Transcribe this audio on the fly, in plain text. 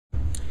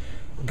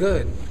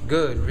Good.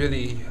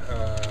 Really,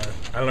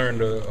 I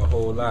learned a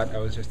whole lot. I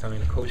was just telling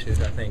the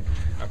coaches. I think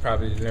I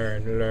probably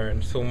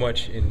learned so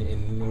much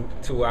in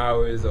 2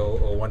 hours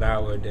or 1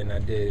 hour than I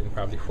did in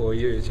probably 4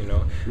 years.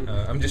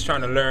 I'm just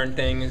trying to learn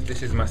things.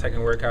 This is my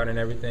second workout and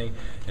everything,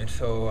 and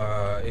so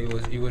it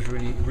was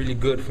really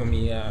good for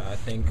me. I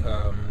think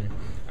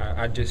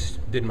I just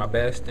did my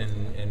best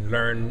and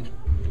learned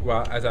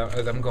while as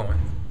I'm going.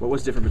 What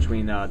was different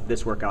between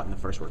this workout and the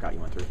first workout you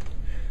went through?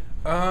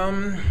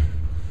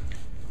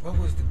 What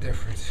was the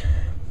difference?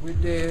 We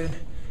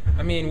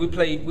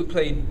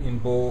played in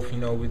both,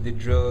 we did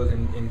drills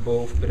in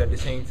both, but at the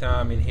same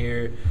time in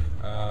here,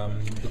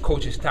 the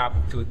coaches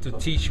stopped to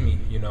teach me,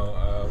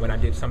 when I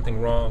did something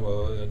wrong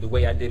or the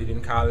way I did it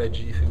in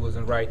college, if it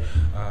wasn't right,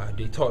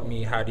 they taught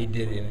me how they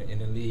did it in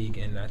the league,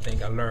 and I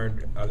think I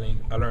learned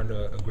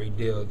a great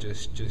deal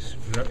just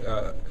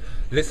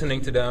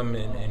listening to them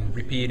and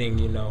repeating,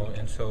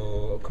 and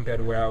so compared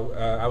to where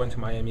I went to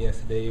Miami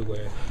yesterday,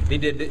 where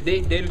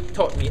they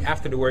taught me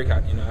after the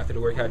workout, after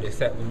the workout they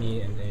sat with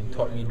me and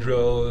taught me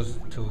drills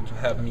to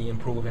help me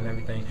improve and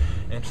everything,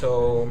 and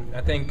so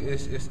I think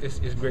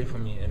it's great for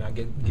me, and I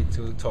get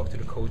to talk to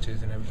the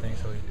coaches and everything,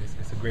 so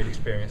it's a great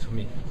experience for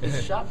me.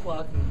 Is shot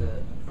blocking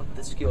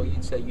the skill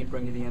you'd say you'd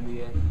bring to the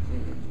NBA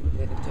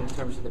in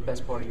terms of the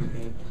best part of your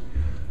game?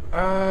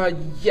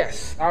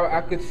 Yes,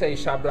 I could say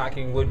shot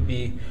blocking would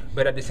be,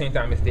 but at the same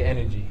time, it's the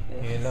energy.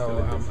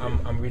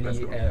 I'm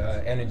really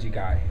an energy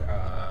guy.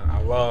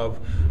 I love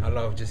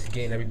just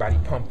getting everybody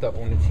pumped up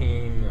on the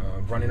team,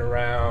 running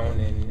around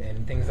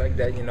and things like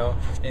that.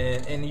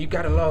 And you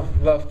gotta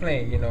love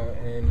playing.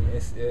 And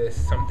it's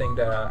something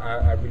that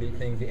I really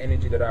think the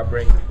energy that I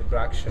bring, the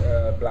block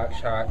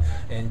shot,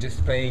 and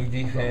just playing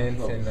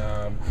defense and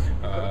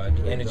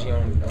the energy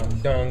on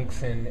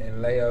dunks and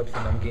layups,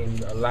 and I'm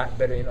getting a lot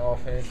better in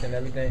offense and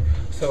everything.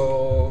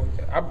 So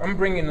I'm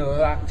bringing a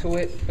lot to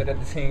it, but at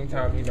the same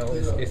time,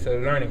 it's a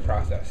learning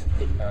process.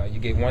 You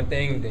get one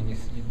thing, then you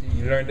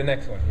learn the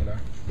next one.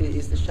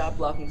 Is the shot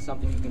blocking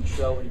something you can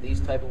show in these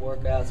type of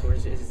workouts, or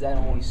is that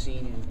only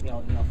seen in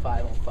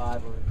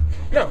 5-on-5 or?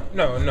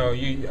 No.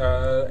 You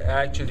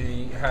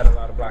actually had a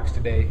lot of blocks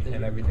today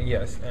and everything.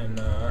 Yes,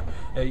 and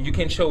you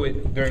can show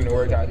it during the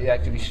workout. It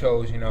actually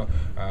shows.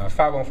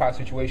 5-on-5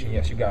 situation.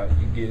 Yes, you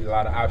get a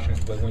lot of options,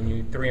 but when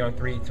you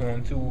 3-on-3,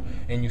 2-on-2,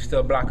 and you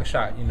still block a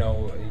shot,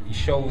 it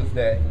shows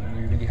that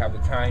you really have the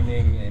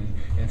timing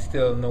and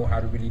still know how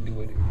to really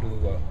do it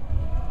well.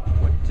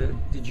 What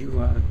did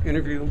you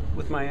interview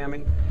with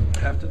Miami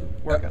after the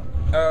workout?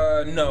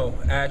 No,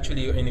 I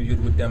actually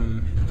interviewed with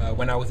them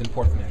when I was in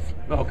Portsmouth.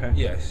 Okay.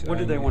 Yes. What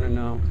did they want to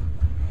know?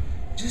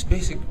 Just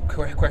basic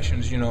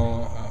questions,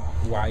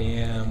 who I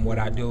am, what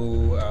I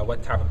do,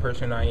 what type of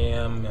person I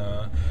am,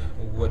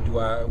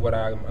 what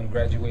I'm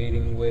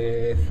graduating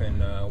with, and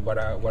what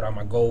are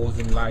my goals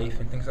in life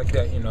and things like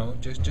that.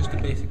 Just the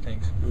basic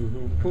things.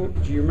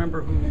 Mm-hmm. Do you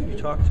remember who you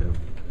talked to?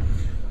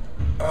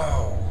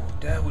 Oh,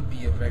 that would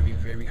be a very,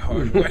 very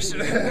hard question.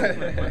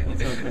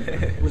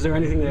 Was there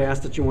anything they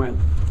asked that you went,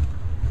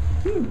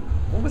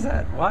 what was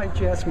that? Why did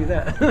you ask me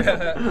that?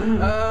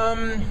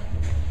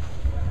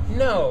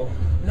 No,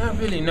 not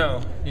really,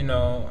 no.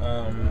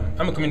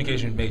 I'm a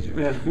communication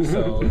major,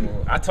 so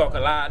I talk a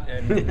lot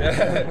and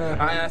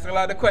I ask a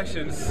lot of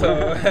questions,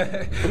 so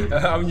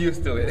I'm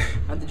used to it.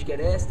 Did you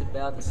get asked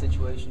about the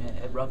situation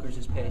at Rutgers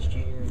this past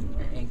year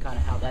and kind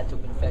of how that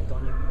took an effect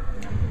on you?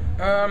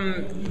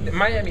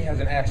 Miami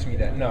hasn't asked me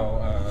that, no.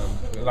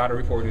 A lot of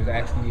reporters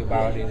asked me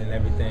about it and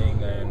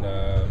everything, and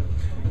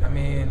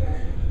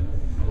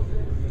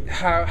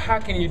how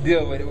can you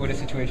deal with a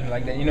situation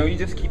like that? You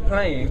just keep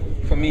playing.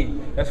 For me,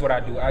 that's what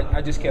I do.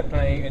 I just kept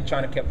playing and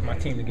trying to keep my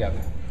team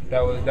together.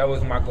 That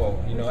was my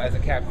goal. As a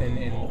captain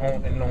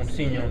and lone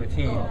senior on the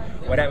team,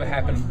 whatever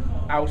happened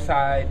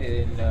outside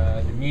in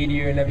the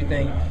media and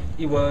everything,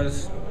 it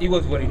was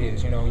what it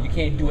is. You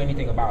can't do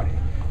anything about it.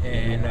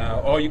 And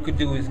all you could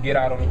do is get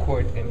out on the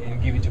court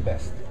and give it your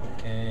best.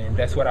 And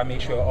that's what I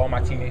made sure all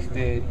my teammates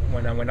did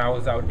when I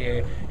was out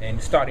there,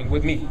 and starting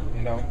with me,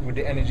 with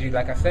the energy.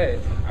 Like I said,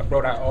 I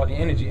brought out all the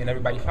energy and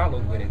everybody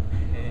followed with it.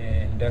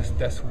 And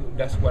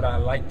that's what I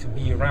like to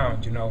be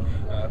around,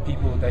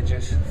 people that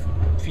just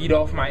feed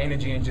off my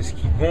energy and just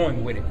keep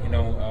going with it,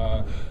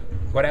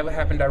 Whatever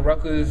happened at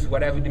Rutgers,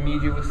 whatever the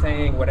media was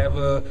saying,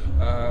 whatever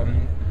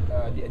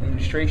the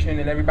administration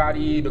and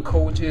everybody, the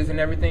coaches and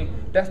everything,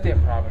 that's their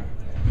problem.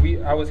 We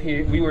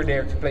were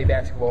there to play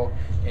basketball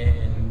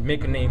and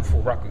make a name for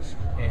Rutgers,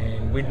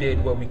 and we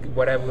did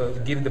whatever,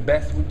 give the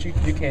best what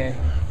you can,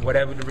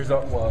 whatever the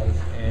result was,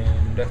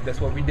 and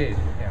that's what we did.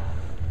 Yeah.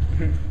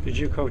 Did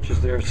you coaches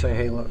there say,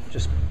 hey, look,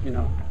 just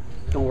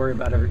don't worry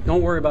about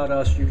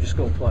us, you just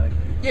go play?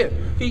 Yeah,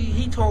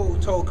 he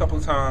told a couple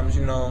of times,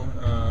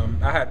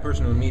 I had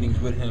personal meetings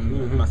with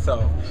him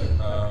myself,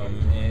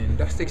 and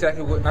that's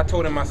exactly what I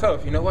told him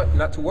myself. You know what?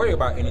 Not to worry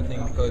about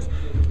anything, because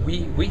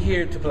we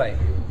here to play.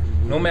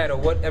 No matter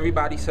what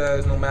everybody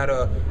says, no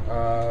matter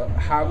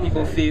how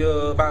people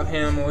feel about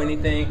him or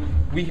anything,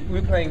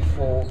 we're playing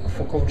for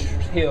Coach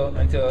Hill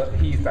until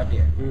he stepped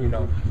there, you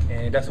know.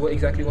 And that's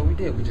exactly what we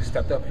did. We just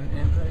stepped up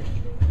and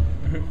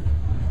played.